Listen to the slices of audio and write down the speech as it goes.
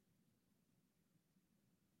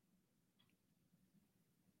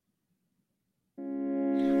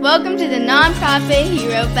Welcome to the Nonprofit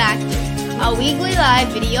Hero Factory, a weekly live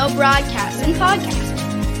video broadcast and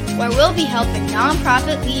podcast, where we'll be helping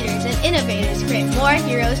nonprofit leaders and innovators create more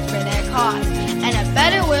heroes for their cause and a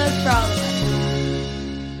better world for all of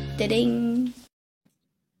us. Da-ding.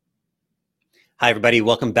 Hi, everybody.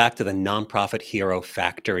 Welcome back to the Nonprofit Hero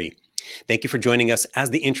Factory. Thank you for joining us. As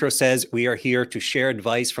the intro says, we are here to share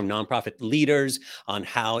advice from nonprofit leaders on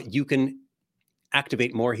how you can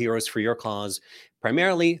activate more heroes for your cause,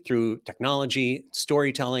 primarily through technology,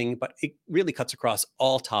 storytelling, but it really cuts across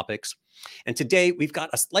all topics. And today we've got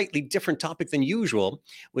a slightly different topic than usual,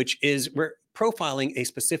 which is we're profiling a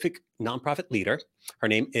specific nonprofit leader. Her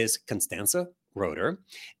name is Constanza Roeder,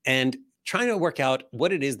 and trying to work out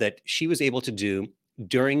what it is that she was able to do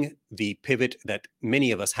during the pivot that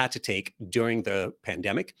many of us had to take during the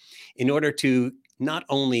pandemic in order to not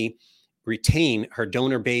only retain her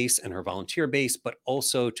donor base and her volunteer base, but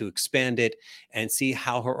also to expand it and see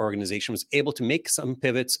how her organization was able to make some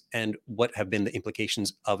pivots and what have been the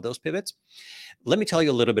implications of those pivots. Let me tell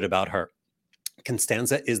you a little bit about her.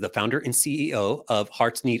 Constanza is the founder and CEO of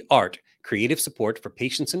Hearts Need Art, creative support for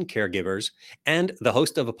patients and caregivers, and the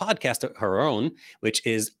host of a podcast of her own, which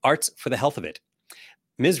is Arts for the Health of It.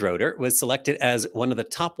 Ms. Roeder was selected as one of the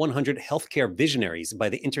top 100 healthcare visionaries by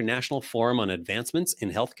the International Forum on Advancements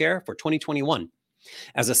in Healthcare for 2021.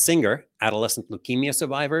 As a singer, adolescent leukemia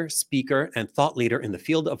survivor, speaker, and thought leader in the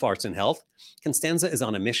field of arts and health, Constanza is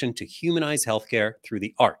on a mission to humanize healthcare through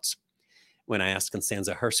the arts. When I asked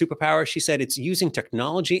Constanza her superpower, she said it's using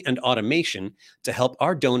technology and automation to help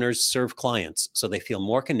our donors serve clients so they feel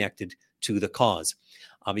more connected to the cause.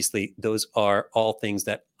 Obviously, those are all things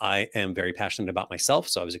that I am very passionate about myself,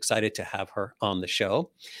 so I was excited to have her on the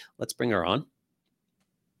show. Let's bring her on.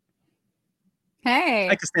 Hey.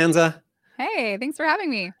 Hi, Constanza. Hey, thanks for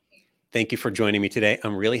having me. Thank you for joining me today.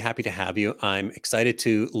 I'm really happy to have you. I'm excited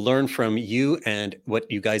to learn from you and what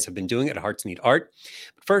you guys have been doing at Hearts Need Art.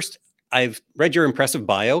 But first, I've read your impressive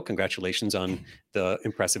bio. Congratulations on the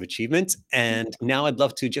impressive achievements. And now I'd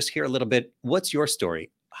love to just hear a little bit. What's your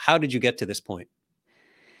story? How did you get to this point?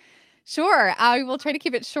 Sure. I will try to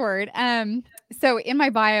keep it short. So in my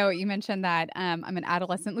bio, you mentioned that I'm an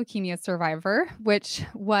adolescent leukemia survivor, which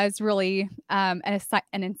was really an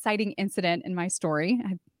inciting incident in my story.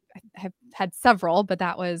 I have had several, but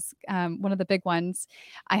that was one of the big ones.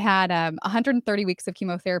 I had 130 weeks of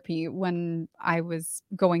chemotherapy when I was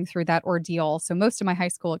going through that ordeal. So most of my high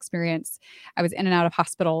school experience, I was in and out of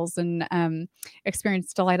hospitals and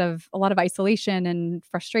experienced a lot of isolation and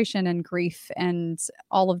frustration and grief and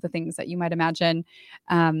all of the things that you might imagine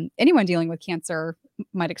anyone dealing with cancer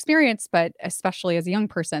might experience, but especially as a young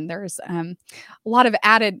person, there's a lot of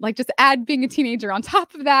added, just add being a teenager on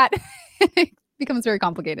top of that. Becomes very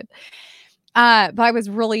complicated. But I was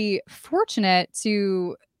really fortunate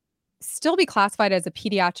to still be classified as a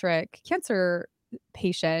pediatric cancer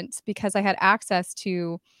patient because I had access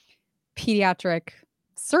to pediatric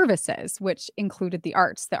services, which included the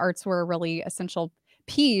arts. The arts were a really essential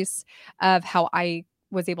piece of how I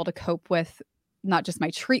was able to cope with not just my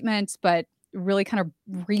treatment, but really kind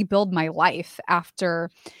of rebuild my life after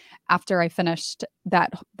I finished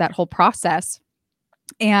that whole process.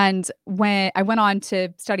 And when I went on to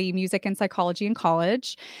study music and psychology in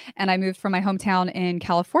college, and I moved from my hometown in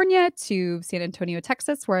California to San Antonio,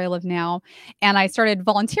 Texas, where I live now. And I started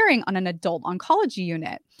volunteering on an adult oncology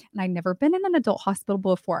unit. And I'd never been in an adult hospital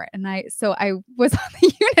before. So I was on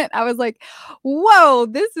the unit. I was like, whoa,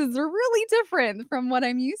 this is really different from what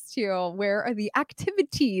I'm used to. Where are the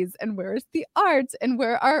activities and where's the arts and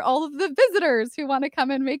where are all of the visitors who want to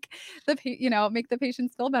come and make the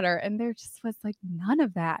patients feel better? And there just was none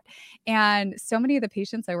of that. And so many of the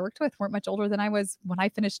patients I worked with weren't much older than I was when I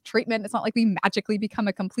finished treatment. It's not like we magically become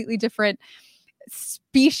a completely different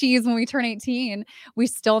species when we turn 18. We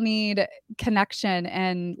still need connection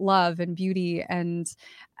and love and beauty and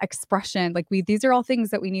expression. These are all things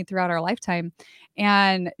that we need throughout our lifetime.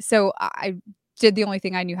 And so I did the only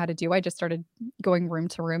thing I knew how to do. I just started going room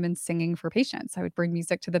to room and singing for patients. I would bring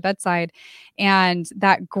music to the bedside, and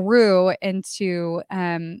that grew into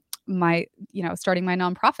starting my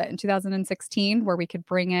nonprofit in 2016, where we could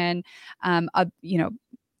bring in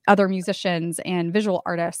other musicians and visual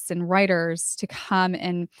artists and writers to come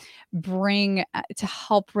and bring to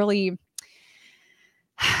help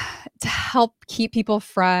keep people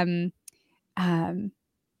from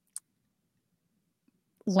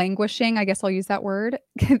languishing. I guess I'll use that word.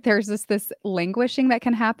 There's this languishing that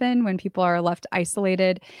can happen when people are left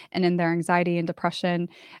isolated and in their anxiety and depression,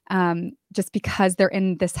 just because they're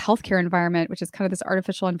in this healthcare environment, which is kind of this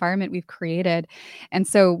artificial environment we've created. And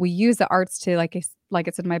so we use the arts to, like like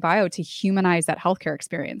it's in my bio, to humanize that healthcare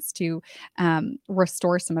experience, to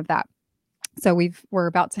restore some of that. So we're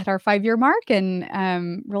about to hit our 5-year mark,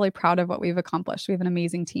 and really proud of what we've accomplished. We have an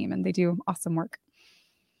amazing team, and they do awesome work.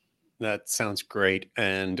 That sounds great.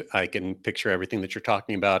 And I can picture everything that you're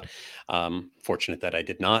talking about. Fortunate that I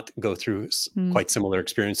did not go through quite similar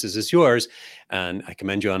experiences as yours. And I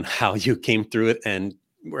commend you on how you came through it and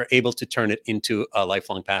were able to turn it into a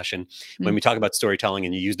lifelong passion. When we talk about storytelling,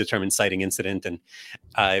 and you use the term inciting incident, and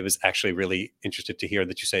I was actually really interested to hear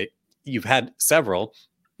that you say you've had several.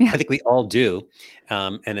 I think we all do.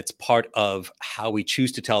 And it's part of how we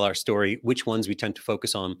choose to tell our story, which ones we tend to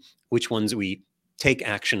focus on, which ones we take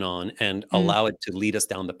action on, and allow it to lead us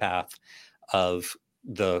down the path of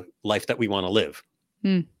the life that we want to live.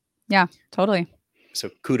 Yeah, totally.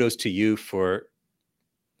 So kudos to you for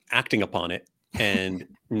acting upon it and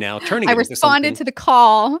now turning it I into responded to the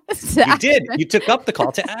call. You did. You took up the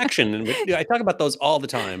call to action. And I talk about those all the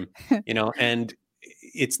time, and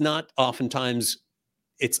it's not oftentimes,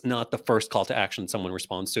 it's not the first call to action someone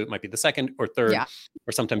responds to. It might be the second or third,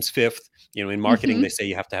 or sometimes fifth. In marketing, they say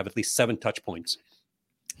you have to have at least 7 touch points.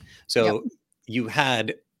 So you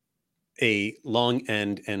had a long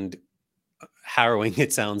and harrowing,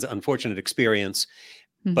 it sounds, unfortunate experience,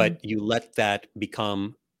 but you let that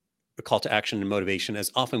become a call to action and motivation. As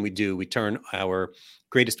often we do, we turn our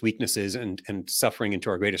greatest weaknesses and suffering into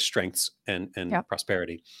our greatest strengths and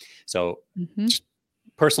prosperity. So just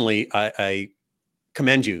personally, I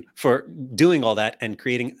commend you for doing all that and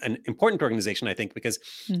creating an important organization, I think, because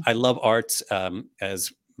I love arts.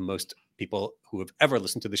 As most people who have ever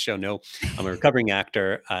listened to the show know, I'm a recovering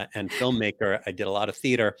actor and filmmaker. I did a lot of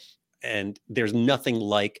theater, and there's nothing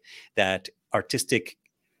like that artistic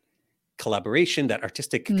collaboration, that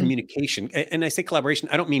artistic communication. And I say collaboration,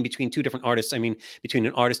 I don't mean between 2 different artists. I mean between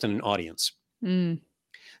an artist and an audience.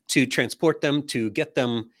 To transport them, to get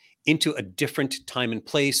them into a different time and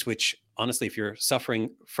place, which honestly, if you're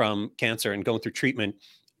suffering from cancer and going through treatment,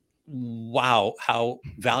 wow, how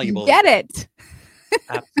valuable. Get it.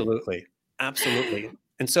 Absolutely. Absolutely.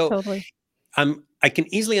 And so Totally. I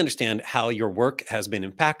can easily understand how your work has been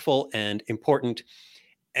impactful and important.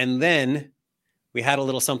 And then we had a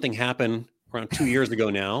little something happen around 2 years ago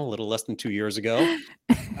now, a little less than 2 years ago,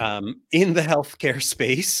 in the healthcare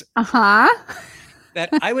space. That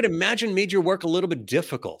I would imagine made your work a little bit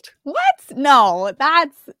difficult. What? No,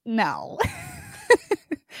 no.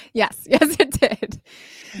 Yes, it did.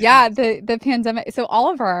 Yeah, the pandemic. So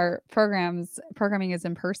all of our programming is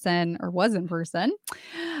in person, or was in person.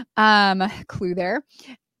 Clue there.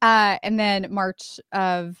 And then March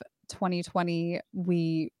of 2020,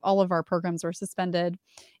 all of our programs were suspended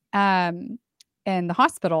in the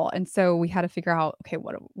hospital. And so we had to figure out, okay,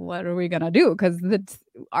 what are we going to do? Because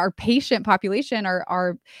our patient population,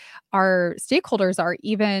 our stakeholders are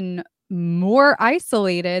even more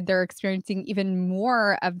isolated. They're experiencing even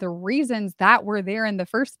more of the reasons that we're there in the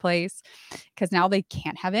first place, because now they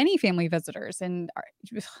can't have any family visitors, and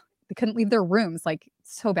they couldn't leave their rooms. Like,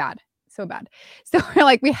 so bad. So we're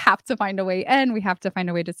like, we have to find a way in. We have to find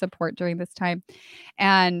a way to support during this time.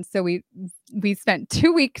 And so we spent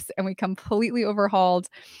 2 weeks, and we completely overhauled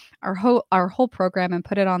our whole program and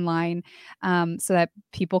put it online, so that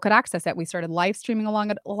people could access it. We started live streaming a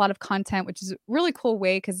lot of content, which is a really cool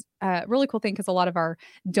way, because really cool thing, because a lot of our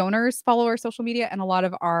donors follow our social media, and a lot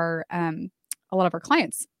of our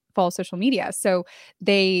clients follow social media. So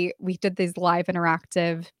we did these live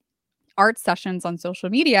interactive art sessions on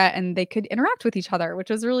social media, and they could interact with each other,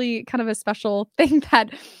 which was really kind of a special thing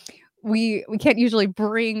that we can't usually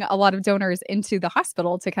bring a lot of donors into the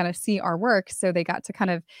hospital to kind of see our work. So they got to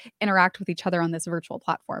kind of interact with each other on this virtual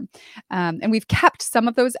platform. And we've kept some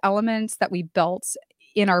of those elements that we built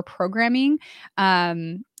in our programming,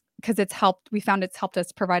 because we found it's helped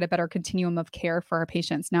us provide a better continuum of care for our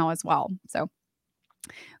patients now as well. So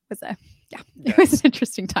it was an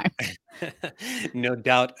interesting time. No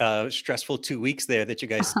doubt, stressful 2 weeks there that you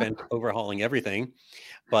guys spent overhauling everything.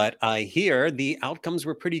 But I hear the outcomes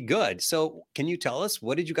were pretty good. So can you tell us,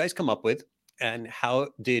 what did you guys come up with, and how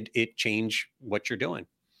did it change what you're doing?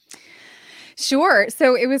 Sure.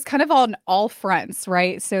 So it was kind of on all fronts,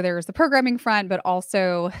 right? So there was the programming front, but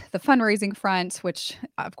also the fundraising front, which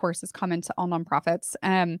of course is common to all nonprofits.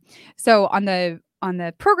 So on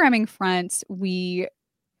the programming front, we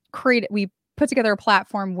put together a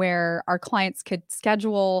platform where our clients could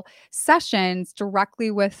schedule sessions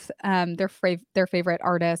directly with their favorite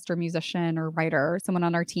artist or musician or writer, or someone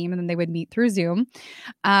on our team, and then they would meet through Zoom.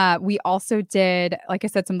 We also did, like I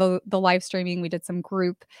said, some of the live streaming. We did some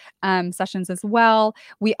group sessions as well.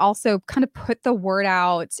 We also kind of put the word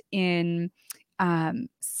out in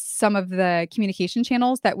some of the communication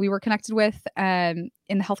channels that we were connected with in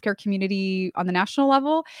the healthcare community on the national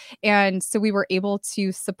level. And so we were able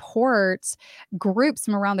to support groups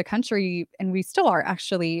from around the country. And we still are,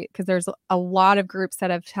 actually, because there's a lot of groups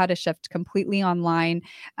that have had to shift completely online.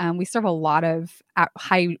 We serve a lot of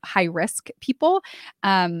high risk people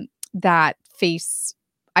that face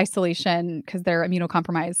isolation because they're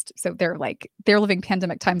immunocompromised. So they're living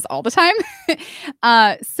pandemic times all the time.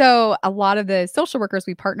 So a lot of the social workers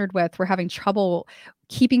we partnered with were having trouble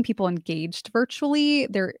keeping people engaged virtually.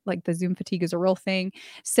 They're like, the Zoom fatigue is a real thing.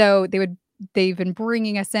 So they've been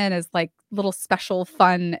bringing us in as like little special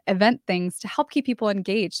fun event things to help keep people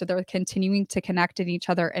engaged. So they're continuing to connect with each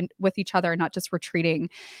other and not just retreating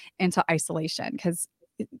into isolation. Because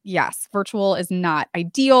yes, virtual is not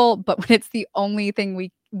ideal, but when it's the only thing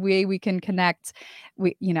we can connect,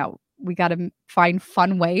 we got to find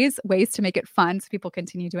fun ways to make it fun so people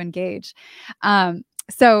continue to engage.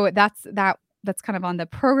 So that's kind of on the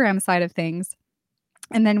program side of things.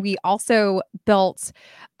 And then we also built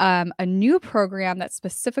a new program that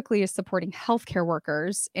specifically is supporting healthcare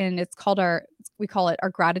workers, and we call it our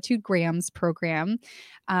Gratitude Grams program,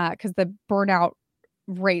 because the burnout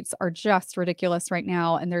rates are just ridiculous right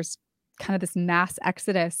now, and there's kind of this mass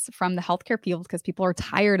exodus from the healthcare field because people are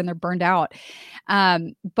tired and they're burned out.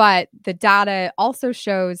 But the data also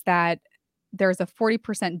shows that there's a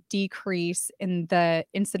 40% decrease in the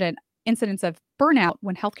incidence of burnout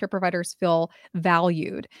when healthcare providers feel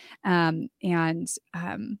valued and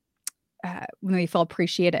when they feel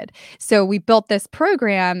appreciated. So we built this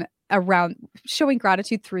program around showing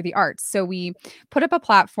gratitude through the arts. So we put up a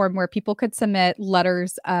platform where people could submit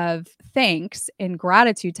letters of thanks and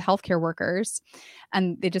gratitude to healthcare workers.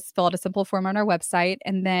 And they just fill out a simple form on our website.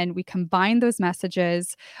 And then we combine those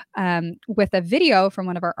messages with a video from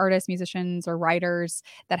one of our artists, musicians, or writers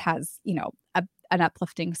that has, an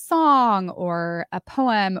uplifting song or a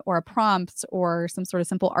poem or a prompt or some sort of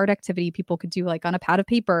simple art activity people could do, like on a pad of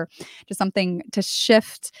paper, just something to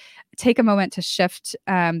take a moment to shift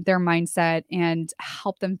their mindset and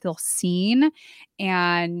help them feel seen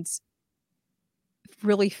and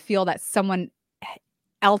really feel that someone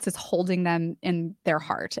else is holding them in their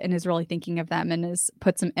heart and is really thinking of them and has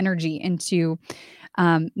put some energy into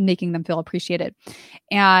making them feel appreciated.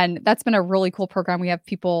 And that's been a really cool program. We have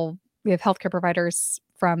healthcare providers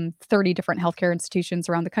from 30 different healthcare institutions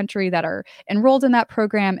around the country that are enrolled in that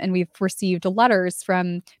program. And we've received letters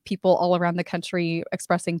from people all around the country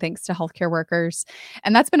expressing thanks to healthcare workers.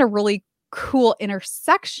 And that's been a really cool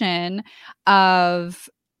intersection of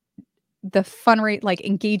the fun rate, like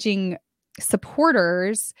engaging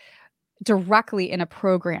supporters directly in a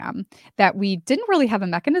program that we didn't really have a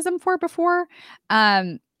mechanism for before.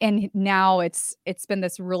 And now it's been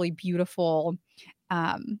this really beautiful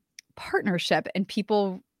partnership, and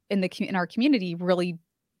people in our community really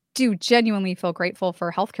do genuinely feel grateful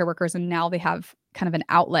for healthcare workers, and now they have kind of an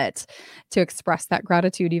outlet to express that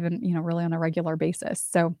gratitude, even really on a regular basis.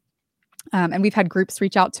 So and we've had groups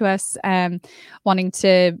reach out to us wanting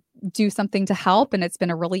to do something to help, and it's been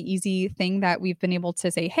a really easy thing that we've been able to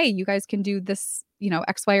say, hey, you guys can do this,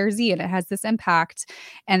 X, Y, or Z, and it has this impact,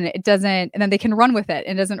 and and then they can run with it.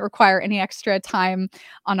 It doesn't require any extra time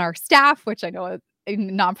on our staff, which I know a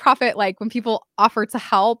nonprofit, like when people offer to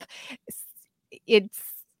help, it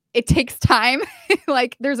takes time.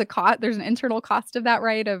 Like there's an internal cost of that,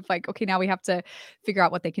 right? Of like, okay, now we have to figure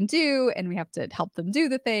out what they can do, and we have to help them do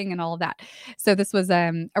the thing and all of that. So this was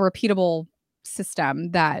a repeatable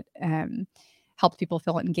system that helped people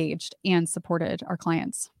feel engaged and supported our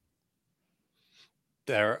clients.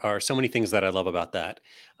 There are so many things that I love about that.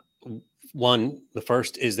 One, the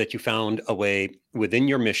first is that you found a way within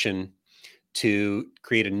your mission to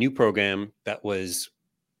create a new program that was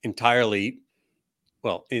entirely,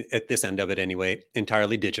 well, at this end of it anyway,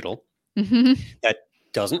 entirely digital. Mm-hmm. That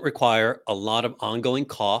doesn't require a lot of ongoing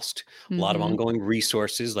cost, a lot of ongoing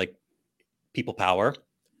resources like people power,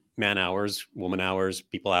 man hours, woman hours,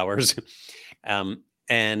 people hours.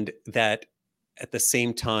 And that at the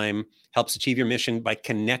same time helps achieve your mission by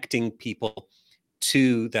connecting people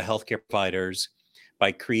to the healthcare providers,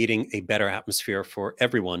 by creating a better atmosphere for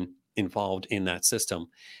everyone involved in that system.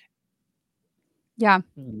 Yeah.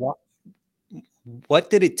 What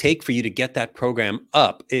did it take for you to get that program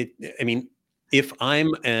up? If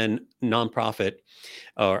I'm a nonprofit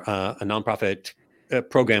or a nonprofit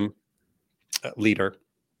program leader,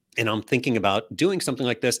 and I'm thinking about doing something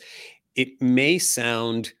like this, it may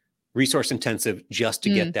sound resource intensive just to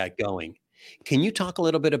get that going. Can you talk a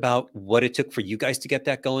little bit about what it took for you guys to get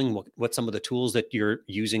that going? What some of the tools that you're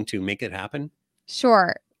using to make it happen?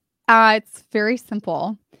 Sure. It's very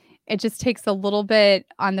simple. it just takes a little bit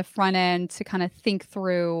on the front end to kind of think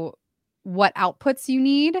through what outputs you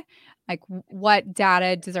need, like what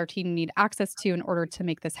data does our team need access to in order to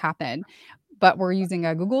make this happen. But we're using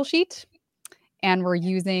a Google Sheet and we're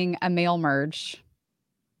using a mail merge.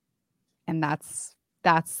 And that's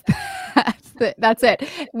that's it.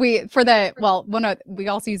 We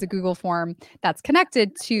also use a Google form that's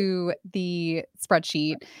connected to the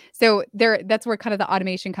spreadsheet. So that's where kind of the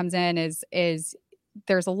automation comes in is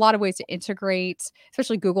there's a lot of ways to integrate,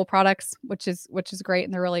 especially Google products, which is great,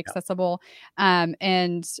 and they're really accessible.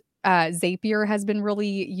 And Zapier has been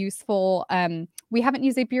really useful. We haven't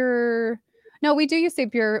used Zapier. No, we do use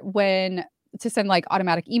Zapier to send like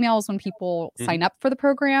automatic emails when people sign up for the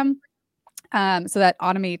program. So that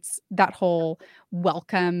automates that whole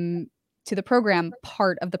welcome to the program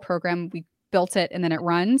part of the program. We built it and then it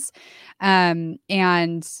runs. And,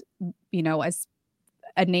 as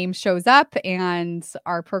a name shows up and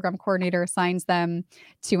our program coordinator assigns them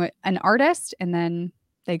to an artist, and then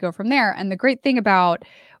they go from there. And the great thing about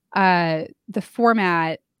the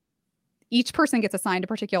format, each person gets assigned a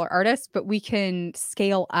particular artist, but we can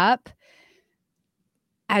scale up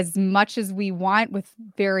as much as we want with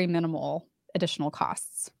very minimal additional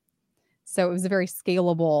costs. So it was a very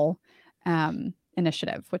scalable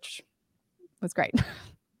initiative, which was great.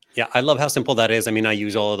 Yeah, I love how simple that is. I mean, I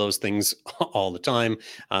use all of those things all the time.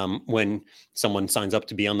 When someone signs up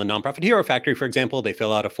to be on the Nonprofit Hero Factory, for example, they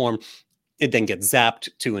fill out a form. It then gets zapped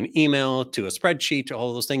to an email, to a spreadsheet, to all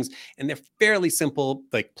of those things. And they're fairly simple,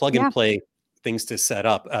 like plug and play things to set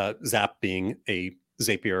up, Zap being a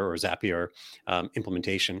Zapier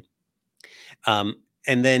implementation. And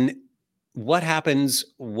then what happens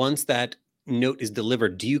once that note is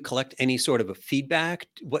delivered? Do you collect any sort of a feedback?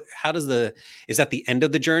 Is that the end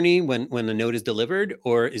of the journey when the note is delivered,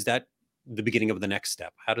 or is that the beginning of the next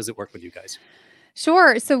step? How does it work with you guys?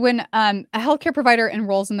 Sure. So when a healthcare provider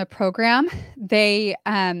enrolls in the program, they're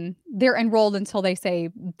enrolled until they say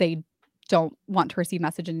they don't want to receive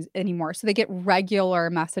messages anymore. So they get regular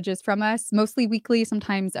messages from us, mostly weekly,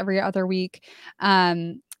 sometimes every other week.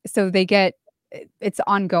 So it's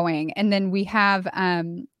ongoing. And then we have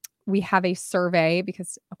a survey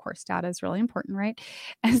because, of course, data is really important, right?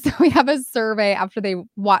 And so we have a survey after they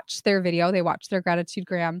watch their video, they watch their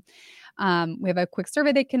gratitudegram. We have a quick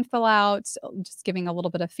survey they can fill out, just giving a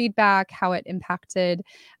little bit of feedback, how it impacted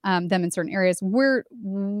them in certain areas.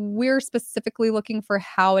 We're specifically looking for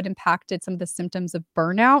how it impacted some of the symptoms of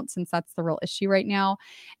burnout, since that's the real issue right now.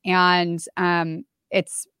 And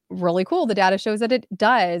it's really cool. The data shows that it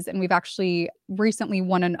does. And we've actually recently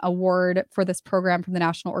won an award for this program from the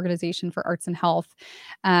National Organization for Arts and Health,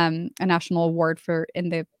 a national award in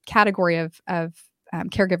the category of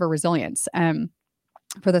caregiver resilience.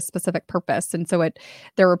 For this specific purpose. And so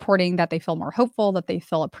they're reporting that they feel more hopeful, that they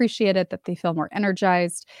feel appreciated, that they feel more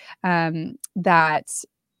energized, that,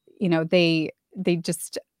 they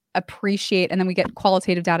just appreciate. And then we get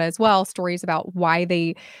qualitative data as well, stories about why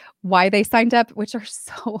they signed up, which are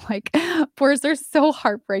so they're so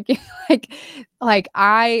heartbreaking.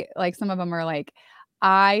 Some of them are like,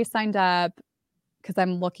 I signed up because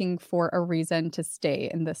I'm looking for a reason to stay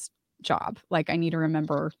in this job. Like, I need to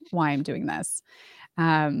remember why I'm doing this.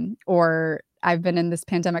 Or I've been in this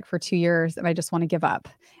pandemic for 2 years and I just want to give up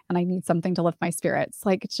and I need something to lift my spirits.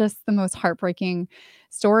 Like, it's just the most heartbreaking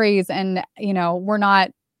stories. And, we're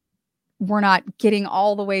not getting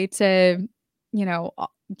all the way to,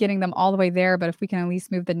 getting them all the way there. But if we can at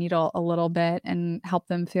least move the needle a little bit and help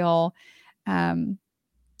them feel, that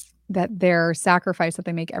their sacrifice that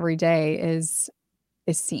they make every day is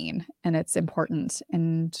seen and it's important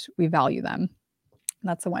and we value them,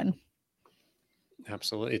 that's a win.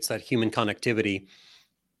 Absolutely. It's that human connectivity,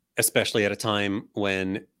 especially at a time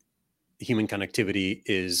when human connectivity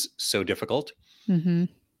is so difficult. Mm-hmm.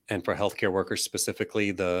 And for healthcare workers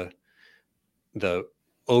specifically, the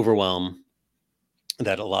overwhelm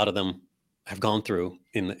that a lot of them have gone through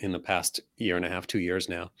in the past year and a half, 2 years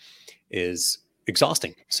now, is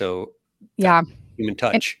exhausting. So human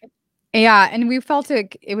touch. And we felt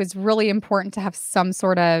it was really important to have some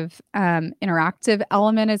sort of interactive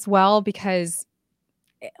element as well, because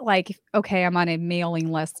I'm on a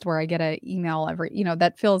mailing list where I get an email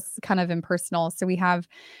that feels kind of impersonal. So we have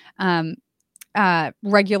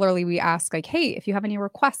regularly we ask hey, if you have any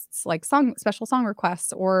requests, like special song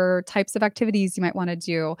requests or types of activities you might want to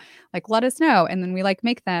do, let us know. And then we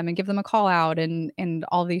make them and give them a call out and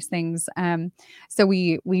all these things. So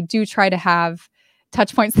we do try to have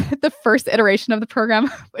touch points. The first iteration of the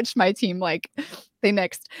program, which my team they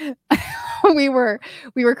nixed. we were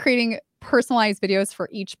creating personalized videos for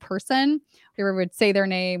each person. We would say their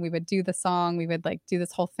name, we would do the song, we would like do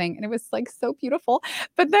this whole thing, and it was like so beautiful.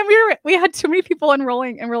 But then we had too many people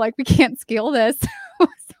enrolling, and we're like, we can't scale this.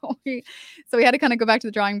 so we had to kind of go back to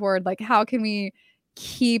the drawing board. Like, how can we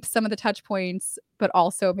keep some of the touch points, but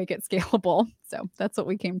also make it scalable? So that's what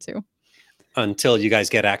we came to. Until you guys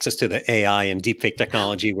get access to the AI and deepfake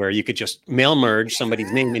technology where you could just mail merge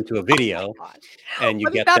somebody's name into a video and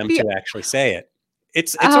you get them to actually say it.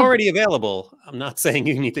 It's already available. I'm not saying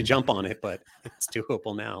you need to jump on it, but it's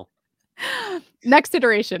doable now. Next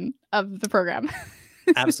iteration of the program.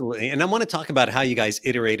 Absolutely. And I want to talk about how you guys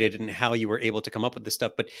iterated and how you were able to come up with this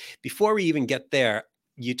stuff. But before we even get there,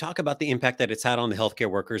 you talk about the impact that it's had on the healthcare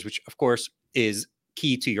workers, which of course is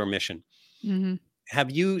key to your mission. Mm-hmm. Have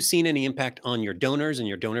you seen any impact on your donors and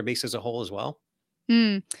your donor base as a whole as well?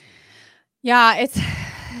 Yeah, it's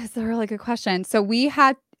a really good question. So we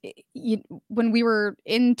had, when we were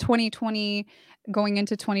in 2020, going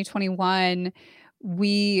into 2021,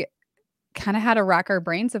 we kind of had to rack our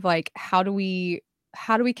brains of like, how do we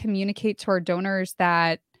communicate to our donors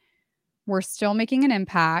that we're still making an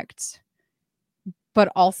impact, but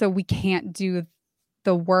also we can't do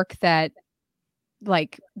the work that,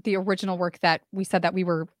 like the original work that we said that we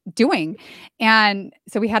were doing. And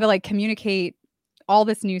so we had to like communicate all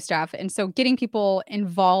this new stuff. And so getting people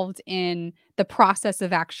involved in the process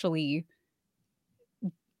of actually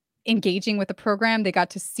engaging with the program, they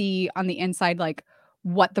got to see on the inside, like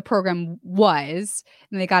what the program was,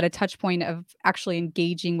 and they got a touch point of actually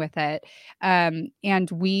engaging with it. And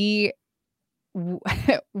we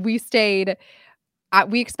stayed.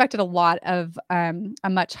 We expected a lot of a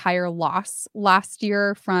much higher loss last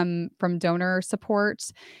year from donor support,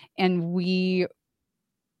 and we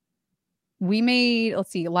made, let's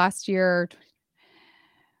see, last year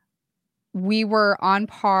we were on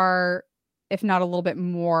par, if not a little bit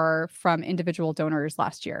more, from individual donors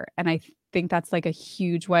last year, and I think that's like a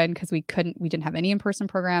huge win because we didn't have any in-person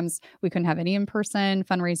programs, we couldn't have any in-person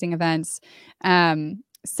fundraising events.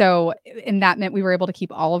 So, and that meant we were able to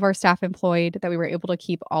keep all of our staff employed, that we were able to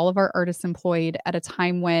keep all of our artists employed at a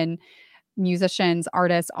time when musicians,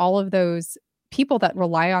 artists, all of those people that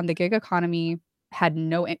rely on the gig economy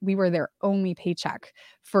we were their only paycheck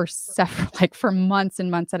for for months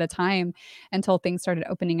and months at a time until things started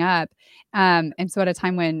opening up. And so at a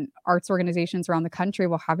time when arts organizations around the country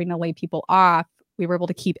were having to lay people off, we were able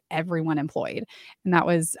to keep everyone employed. And that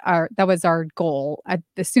was our goal.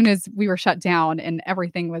 As soon as we were shut down and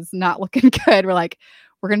everything was not looking good, we're like,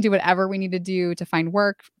 we're going to do whatever we need to do to find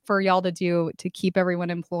work for y'all to do to keep everyone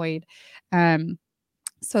employed.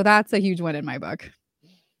 So that's a huge win in my book.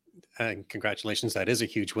 Congratulations. That is a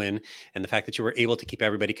huge win. And the fact that you were able to keep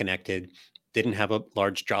everybody connected, didn't have a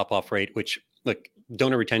large drop-off rate, which, look,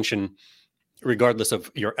 donor retention, regardless of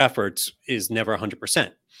your efforts, is never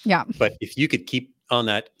 100%. Yeah. But if you could keep on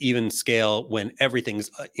that even scale when everything's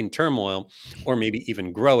in turmoil, or maybe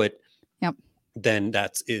even grow it, yep, then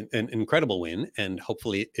that's an incredible win. And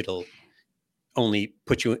hopefully it'll only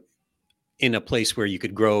put you in a place where you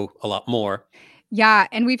could grow a lot more. Yeah.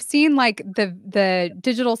 And we've seen like the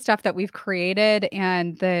digital stuff that we've created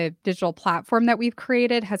and the digital platform that we've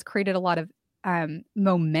created has created a lot of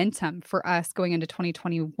momentum for us going into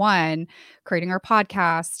 2021, creating our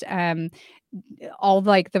podcast, all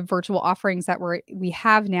like the virtual offerings that we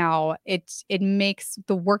have now. It makes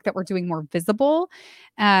the work that we're doing more visible,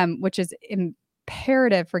 which is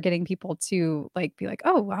imperative for getting people to like be like,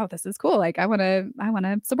 oh wow, this is cool, like I want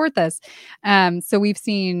to support this. So we've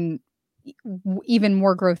seen even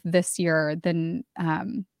more growth this year than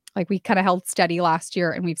like we kind of held steady last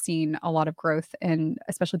year, and we've seen a lot of growth in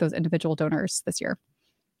especially those individual donors this year.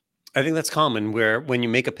 I think that's common, where when you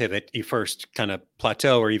make a pivot, you first kind of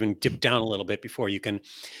plateau or even dip down a little bit before you can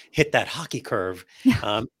hit that hockey curve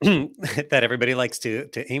that everybody likes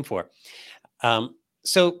to aim for.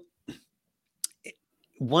 So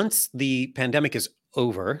once the pandemic is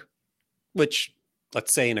over, which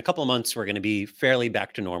let's say in a couple of months, we're going to be fairly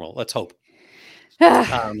back to normal. Let's hope.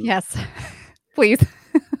 Yes, please.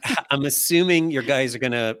 I'm assuming your guys are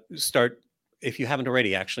going to start, if you haven't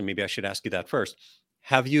already, actually, maybe I should ask you that first.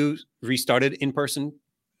 Have you restarted in-person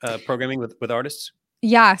programming with artists?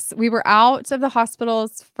 Yes, we were out of the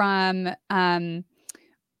hospitals from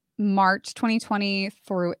March 2020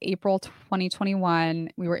 through April 2021.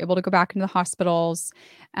 We were able to go back into the hospitals.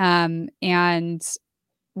 And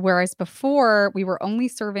whereas before we were only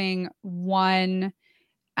serving one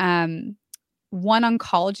one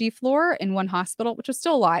oncology floor in one hospital, which was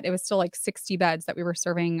still a lot. It was still like 60 beds that we were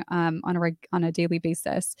serving on a daily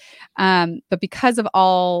basis. But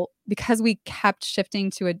because we kept shifting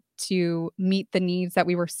to meet the needs that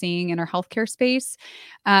we were seeing in our healthcare space,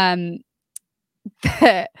 um,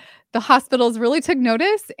 the hospitals really took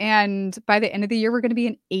notice. And by the end of the year, we're going to be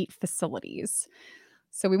in 8 facilities.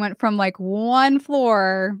 So we went from like one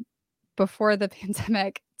floor before the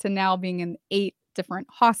pandemic to now being in 8 different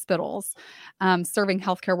hospitals, serving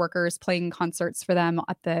healthcare workers, playing concerts for them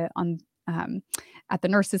at the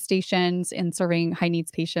nurses' stations and serving high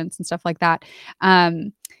needs patients and stuff like that.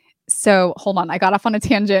 So hold on, I got off on a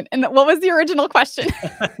tangent. And what was the original question?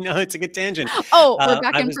 No, it's a good tangent. Oh, we're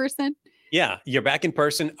back in person. Yeah, you're back in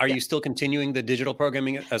person. Are you still continuing the digital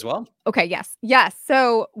programming as well? Okay, yes. Yes.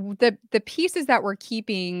 So the pieces that we're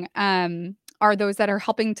keeping are those that are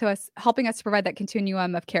helping us to provide that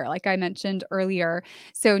continuum of care, like I mentioned earlier.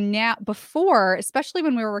 So now, before, especially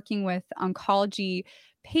when we were working with oncology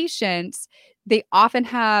patients, they often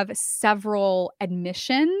have several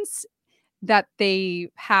admissions that they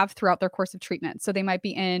have throughout their course of treatment. So they might be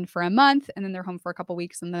in for a month and then they're home for a couple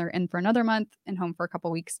weeks and they're in for another month and home for a couple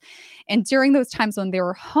weeks. And during those times when they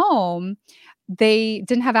were home, they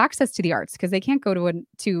didn't have access to the arts because they can't go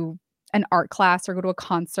to an art class or go to a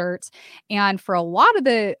concert. And for a lot of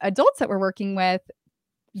the adults that we're working with,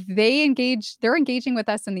 they're engaging with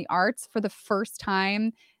us in the arts for the first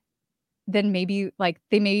time. Then maybe like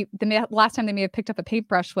last time they may have picked up a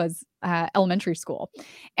paintbrush was elementary school,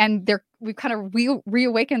 and we've kind of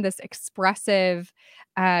reawakened this expressive,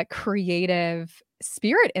 creative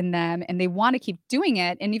spirit in them, and they want to keep doing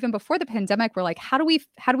it. And even before the pandemic, we're like, how do we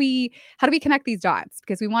connect these dots?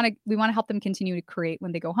 Because we want to help them continue to create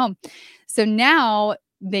when they go home. So now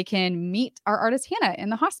they can meet our artist Hannah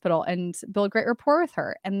in the hospital and build great rapport with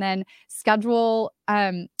her, and then schedule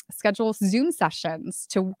Zoom sessions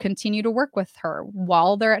to continue to work with her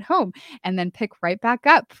while they're at home, and then pick right back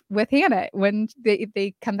up with Hannah when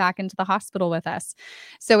they come back into the hospital with us.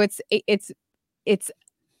 So it's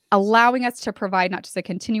allowing us to provide not just a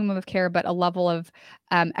continuum of care, but a level of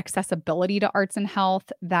accessibility to arts and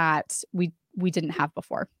health that we didn't have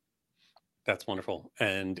before. That's wonderful.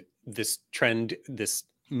 And this trend, this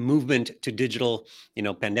movement to digital,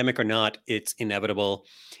 pandemic or not, it's inevitable.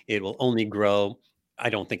 It will only grow. I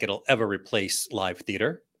don't think it'll ever replace live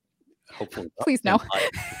theater. Hopefully not. Please no.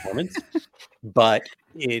 Live performance. But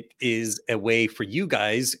it is a way for you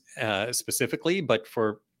guys specifically, but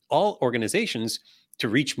for all organizations to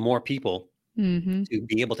reach more people, to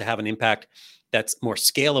be able to have an impact that's more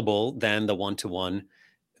scalable than the one-to-one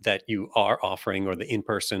that you are offering, or the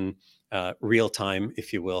in-person real time,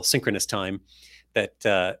 if you will, synchronous time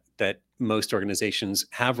that most organizations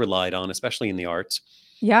have relied on, especially in the arts.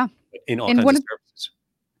 Yeah. In all kinds of services.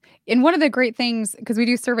 And one of the great things, because we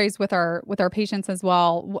do surveys with our patients as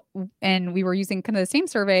well, and we were using kind of the same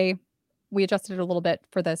survey, we adjusted it a little bit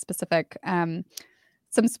for the specific,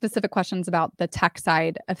 some specific questions about the tech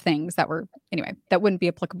side of things that wouldn't be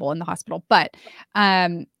applicable in the hospital. But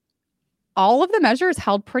all of the measures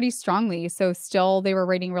held pretty strongly. So still, they were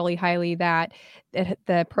rating really highly that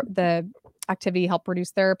the activity helped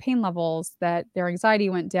reduce their pain levels, that their anxiety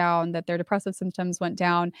went down, that their depressive symptoms went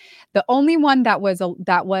down. The only one that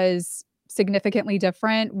was significantly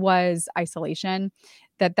different was isolation.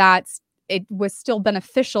 It was still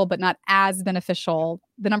beneficial, but not as beneficial.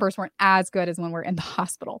 The numbers weren't as good as when we're in the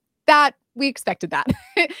hospital. That we expected that,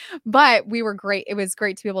 but we were great. It was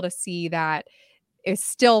great to be able to see that it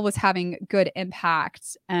still was having good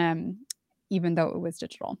impact, even though it was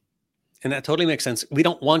digital. And that totally makes sense. We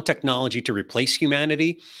don't want technology to replace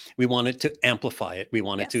humanity. We want it to amplify it. We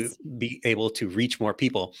want it to be able to reach more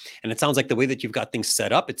people. And it sounds like the way that you've got things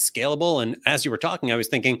set up, it's scalable. And as you were talking, I was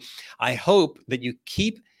thinking, I hope that you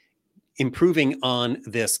keep improving on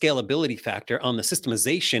the scalability factor, on the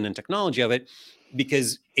systemization and technology of it,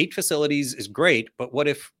 because 8 facilities is great. But what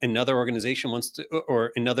if another organization wants to,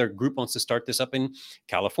 or another group wants to start this up in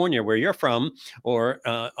California, where you're from, or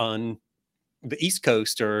on the East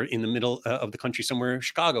Coast, or in the middle of the country somewhere,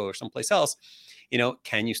 Chicago or someplace else?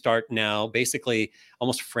 Can you start now basically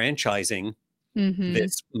almost franchising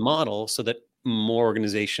this model so that more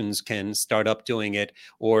organizations can start up doing it,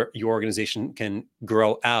 or your organization can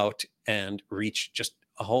grow out and reach just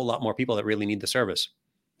a whole lot more people that really need the service?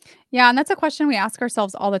 Yeah, and that's a question we ask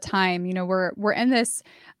ourselves all the time. We're in this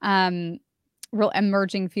real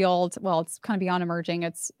emerging field. Well, it's kind of beyond emerging.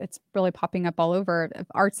 It's really popping up all over, of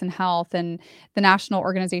arts and health, and the National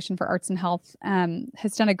Organization for Arts and Health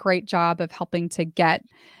has done a great job of helping to get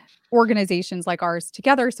organizations like ours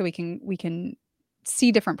together, so we can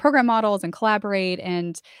see different program models and collaborate.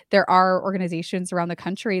 And there are organizations around the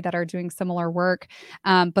country that are doing similar work.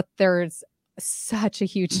 But there's such a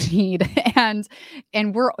huge need. And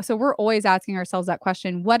we're always asking ourselves that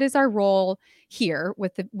question: what is our role here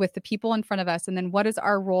with the people in front of us? And then what is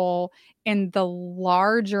our role in the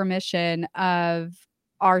larger mission of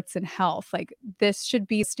arts and health? Like, this should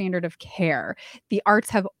be a standard of care. The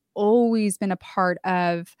arts have always been a part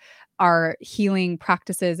of our healing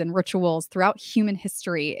practices and rituals throughout human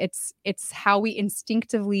history. It's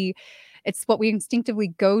what we instinctively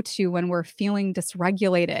go to when we're feeling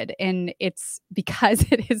dysregulated. And it's because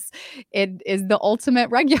it is the ultimate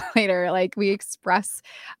regulator. Like, we express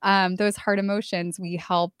those hard emotions.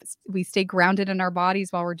 We stay grounded in our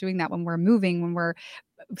bodies while we're doing that, when we're moving, when we're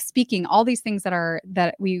speaking. All these things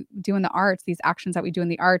that we do in the arts, these actions that we do in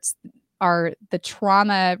the arts, are the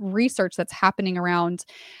trauma research that's happening around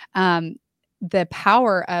the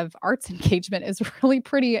power of arts engagement is really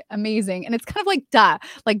pretty amazing. And it's kind of like, duh,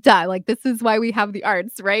 like this is why we have the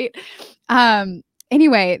arts, right?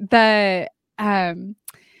 Anyway, so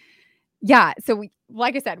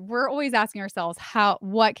like I said, we're always asking ourselves,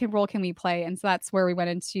 what role can we play? And so that's where we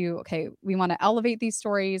went into, okay, we want to elevate these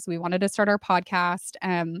stories. We wanted to start our podcast.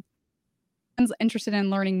 Interested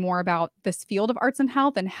in learning more about this field of arts and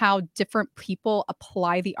health and how different people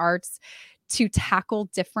apply the arts to tackle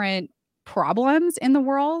different problems in the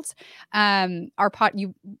world.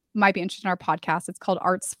 You might be interested in our podcast. It's called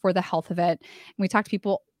Arts for the Health of It. And we talk to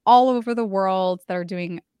people all over the world that are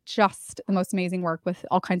doing just the most amazing work with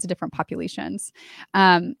all kinds of different populations.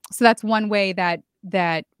 So that's one way that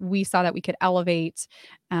we saw that we could elevate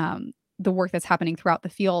the work that's happening throughout the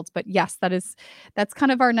field. But yes, that's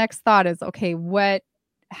kind of our next thought is, okay,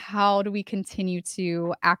 how do we continue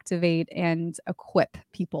to activate and equip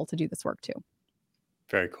people to do this work too?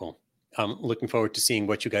 Very cool. I'm looking forward to seeing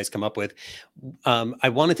what you guys come up with. I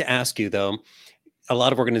wanted to ask you, though, a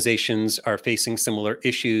lot of organizations are facing similar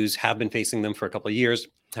issues, have been facing them for a couple of years,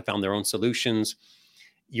 have found their own solutions.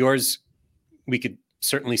 Yours, we could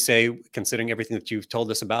certainly say, considering everything that you've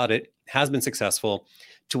told us about it, has been successful.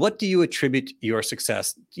 To what do you attribute your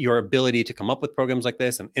success, your ability to come up with programs like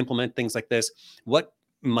this and implement things like this? What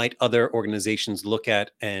might other organizations look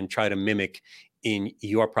at and try to mimic in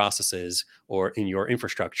your processes or in your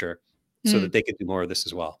infrastructure so that they could do more of this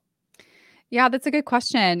as well? Yeah, that's a good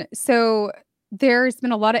question. So there's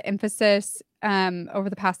been a lot of emphasis over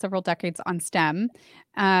the past several decades on STEM,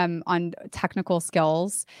 on technical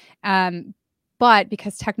skills. But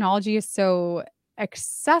because technology is so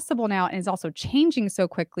accessible now and is also changing so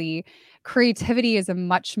quickly, creativity is a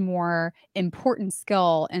much more important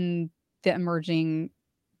skill in the emerging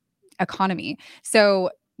economy.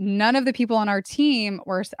 So none of the people on our team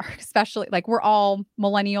are especially, like, we're all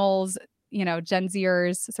millennials, Gen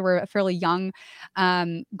Zers. So we're a fairly young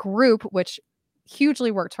group, which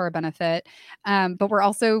hugely work to our benefit. But we're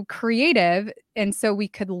also creative. And so we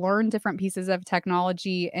could learn different pieces of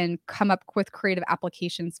technology and come up with creative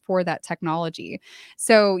applications for that technology.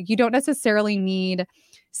 So you don't necessarily need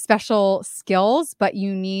special skills, but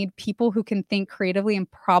you need people who can think creatively and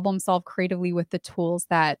problem solve creatively with the tools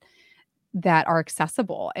that are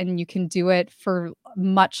accessible, and you can do it for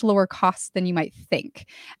much lower costs than you might think.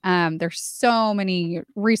 There's so many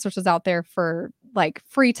resources out there for like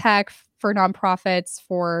free tech for nonprofits,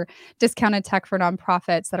 for discounted tech for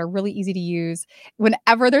nonprofits that are really easy to use.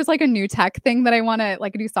 Whenever there's like a new tech thing that I want to,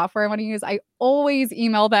 like a new software I want to use, I always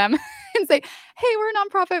email them and say, hey, we're a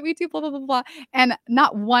nonprofit, we do blah, blah, blah, blah. And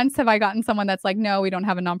not once have I gotten someone that's like, no, we don't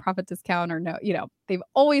have a nonprofit discount, or no, they've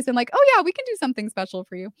always been like, oh yeah, we can do something special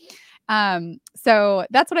for you. So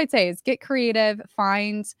that's what I'd say is get creative.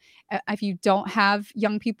 Find, if you don't have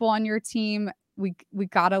young people on your team, we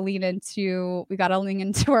gotta lean into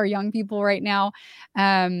our young people right now.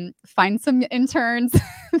 Find some interns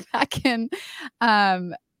that can,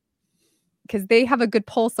 because they have a good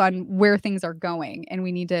pulse on where things are going, and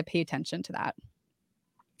we need to pay attention to that.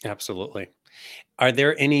 Absolutely. Are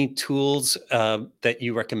there any tools that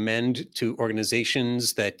you recommend to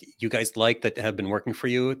organizations that you guys like that have been working for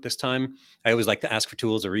you at this time? I always like to ask for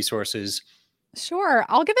tools or resources. Sure.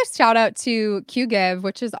 I'll give a shout out to QGive,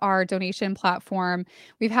 which is our donation platform.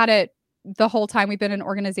 We've had it the whole time we've been an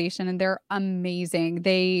organization, and they're amazing.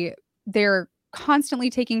 They're constantly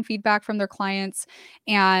taking feedback from their clients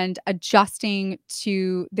and adjusting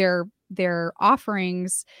to their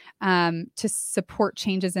offerings to support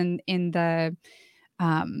changes in the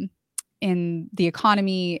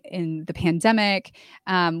economy, in the pandemic.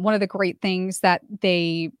 One of the great things that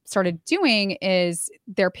they started doing is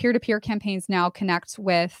their peer-to-peer campaigns now connect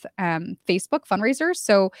with Facebook fundraisers.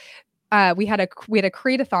 So we had a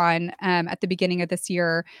create-a-thon at the beginning of this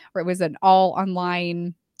year where it was an all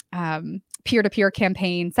online peer-to-peer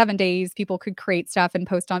campaign, 7 days. People could create stuff and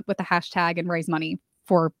post on with the hashtag and raise money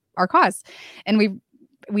for our cause. And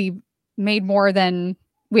we made more than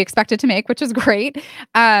we expected to make, which is great.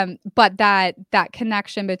 But that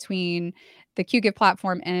connection between the QGive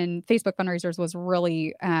platform and Facebook fundraisers was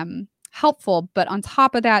really helpful. But on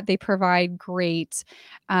top of that, they provide great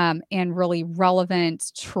and really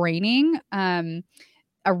relevant training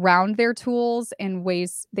around their tools and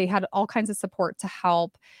ways. They had all kinds of support to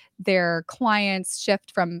help their clients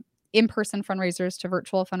shift from in-person fundraisers to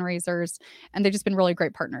virtual fundraisers. And they've just been really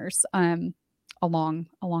great partners along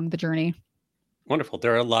the journey. Wonderful.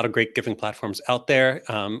 There are a lot of great giving platforms out there.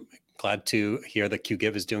 Glad to hear that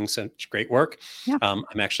QGive is doing such great work. Yeah.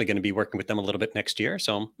 I'm actually going to be working with them a little bit next year.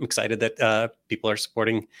 So I'm excited that people are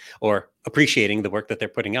supporting or appreciating the work that they're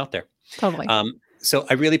putting out there. Totally. So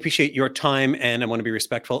I really appreciate your time, and I want to be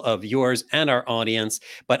respectful of yours and our audience,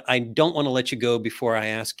 but I don't want to let you go before I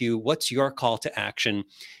ask you, what's your call to action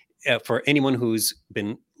for anyone who's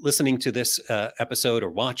been listening to this episode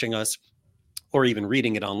or watching us or even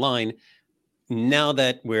reading it online? Now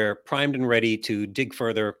that we're primed and ready to dig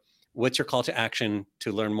further, what's your call to action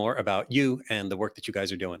to learn more about you and the work that you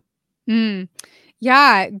guys are doing?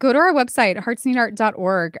 Yeah, go to our website,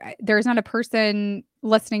 heartsneedart.org. There's not a person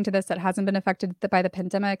listening to this that hasn't been affected by the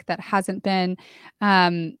pandemic, that hasn't been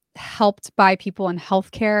helped by people in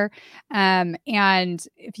healthcare. And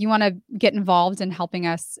if you want to get involved in helping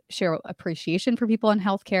us share appreciation for people in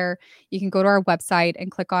healthcare, you can go to our website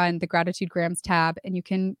and click on the Gratitude Grams tab, and you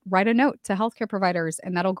can write a note to healthcare providers,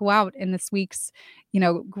 and that'll go out in this week's,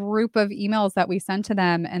 group of emails that we send to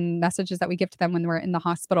them and messages that we give to them when we're in the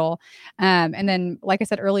hospital. And then, like I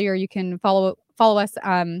said earlier, you can follow us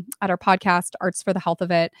at our podcast, Arts for the Health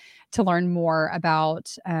of It, to learn more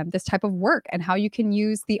about this type of work and how you can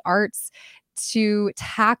use the arts to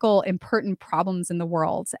tackle important problems in the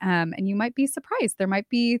world. And you might be surprised. There might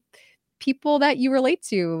be people that you relate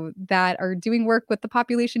to that are doing work with the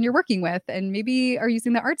population you're working with, and maybe are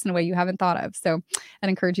using the arts in a way you haven't thought of. So I'd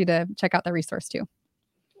encourage you to check out that resource too.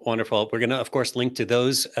 Wonderful. We're going to, of course, link to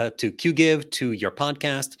those, to QGive, to your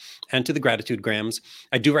podcast, and to the Gratitude Grams.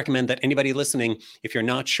 I do recommend that anybody listening, if you're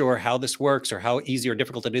not sure how this works or how easy or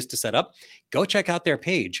difficult it is to set up, go check out their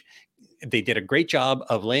page. They did a great job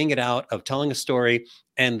of laying it out, of telling a story,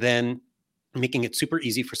 and then making it super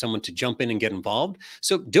easy for someone to jump in and get involved.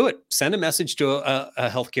 So do it. Send a message to a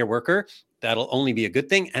healthcare worker. That'll only be a good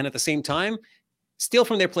thing. And at the same time, steal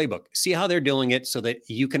from their playbook, see how they're doing it, so that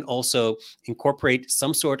you can also incorporate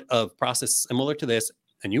some sort of process similar to this,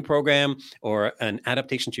 a new program or an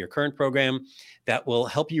adaptation to your current program that will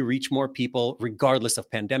help you reach more people, regardless of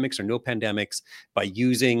pandemics or no pandemics, by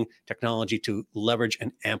using technology to leverage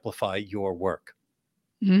and amplify your work.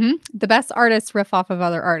 Mm-hmm. The best artists riff off of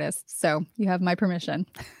other artists. So you have my permission.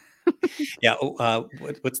 Yeah.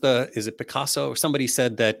 Is it Picasso? Or somebody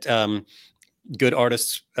said that good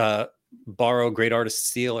artists borrow, great artists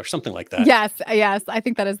steal, or something like that. Yes. I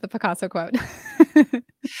think that is the Picasso quote.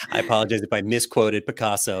 I apologize if I misquoted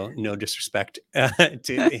Picasso. No disrespect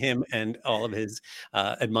to him and all of his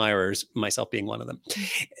admirers, myself being one of them.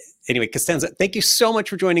 Anyway, Constanza, thank you so much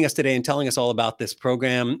for joining us today and telling us all about this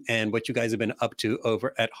program and what you guys have been up to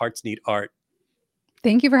over at Hearts Need Art.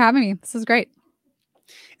 Thank you for having me. This is great.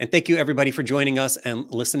 And thank you, everybody, for joining us and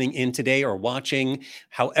listening in today or watching.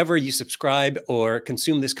 However you subscribe or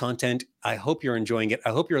consume this content, I hope you're enjoying it. I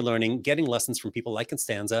hope you're learning, getting lessons from people like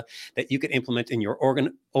Constanza that you could implement in your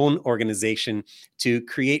own organization to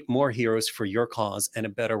create more heroes for your cause and a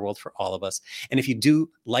better world for all of us. And if you do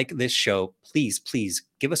like this show, please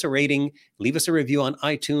give us a rating, leave us a review on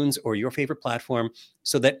iTunes or your favorite platform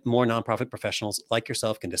so that more nonprofit professionals like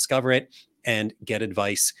yourself can discover it and get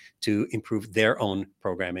advice to improve their own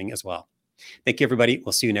programming as well. Thank you, everybody.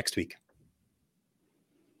 We'll see you next week.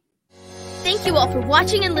 Thank you all for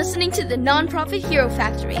watching and listening to the Nonprofit Hero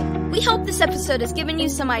Factory. We hope this episode has given you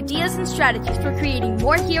some ideas and strategies for creating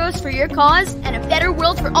more heroes for your cause and a better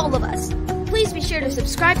world for all of us. Please be sure to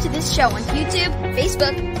subscribe to this show on YouTube,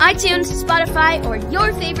 Facebook, iTunes, Spotify, or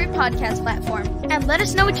your favorite podcast platform. And let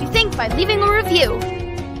us know what you think by leaving a review.